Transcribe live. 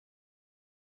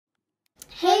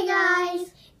Hey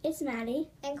guys, it's Maddie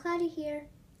and Claudia here.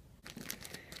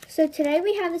 So today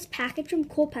we have this package from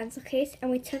Cool Pencil Case, and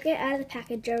we took it out of the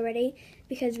package already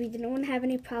because we didn't want to have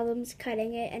any problems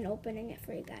cutting it and opening it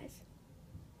for you guys.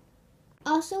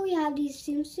 Also, we have these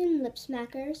Tsum Tsum lip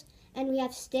smackers, and we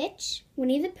have Stitch,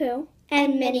 Winnie the Pooh,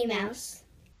 and Minnie Mouse.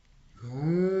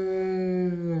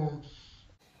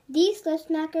 These lip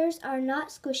smackers are not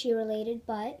squishy related,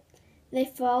 but they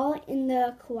fall in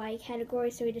the kawaii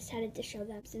category, so we decided to show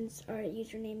them since our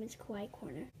username is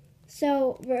KawaiiCorner.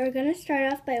 So we're going to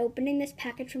start off by opening this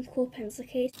package from Cool Pencil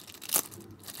Case.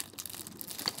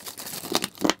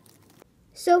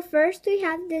 So first we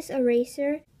have this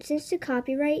eraser. Since the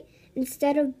copyright,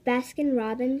 instead of Baskin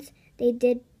Robbins, they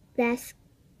did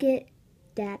Basket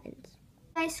Dabbins.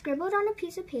 I scribbled on a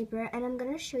piece of paper, and I'm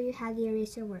going to show you how the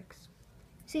eraser works.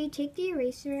 So you take the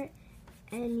eraser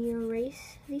and you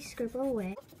erase the scribble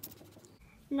away.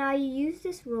 Now you use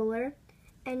this roller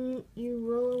and you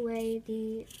roll away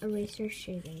the eraser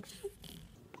shavings.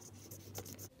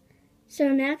 So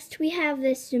next we have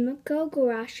this Sumiko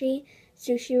Gurashi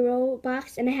sushi roll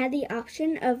box, and I had the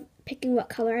option of picking what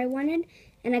color I wanted,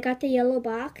 and I got the yellow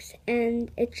box,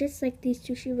 and it's just like these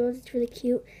sushi rolls. It's really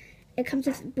cute. It comes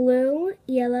with blue,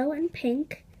 yellow, and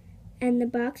pink, and the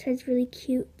box has really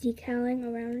cute decaling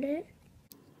around it.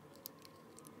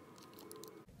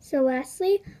 So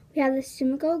lastly, we have the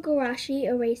Sumiko Gurashi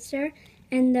eraser,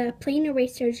 and the plain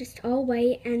eraser is just all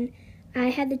white, and I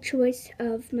had the choice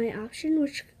of my option,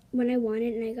 which one I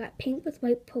wanted, and I got pink with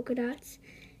white polka dots,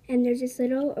 and there's this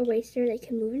little eraser that you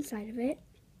can move inside of it.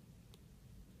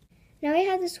 Now I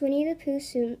have this Winnie the Pooh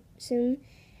Tsum Tsum,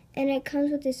 and it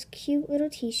comes with this cute little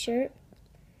t-shirt,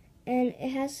 and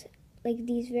it has like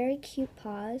these very cute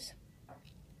paws.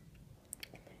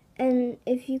 And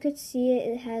if you could see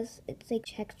it, it's like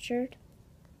textured.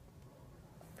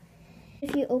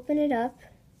 If you open it up,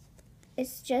 it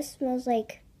just smells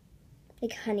like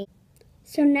honey.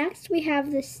 So next we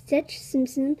have the Stitch Tsum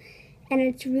Tsum, and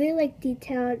it's really like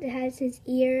detailed. It has his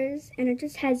ears, and it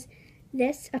just has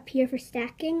this up here for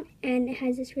stacking, and it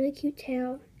has this really cute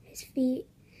tail, his feet,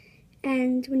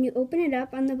 and when you open it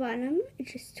up on the bottom, it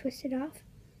just twists it off.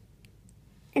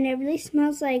 And it really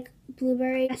smells like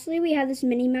blueberry. Lastly, we have this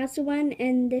Minnie Mouse one,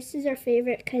 and this is our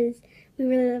favorite because we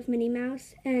really love Minnie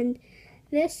Mouse. And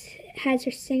this has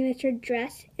her signature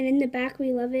dress, and in the back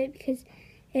we love it because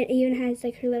it even has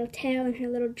like her little tail and her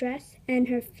little dress, and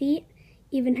her feet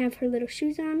even have her little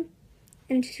shoes on.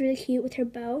 And it's just really cute with her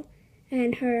bow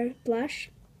and her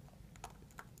blush.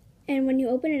 And when you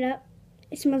open it up,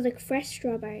 it smells like fresh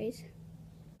strawberries.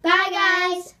 Bye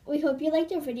guys! We hope you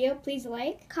liked our video. Please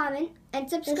like, comment, and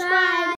subscribe.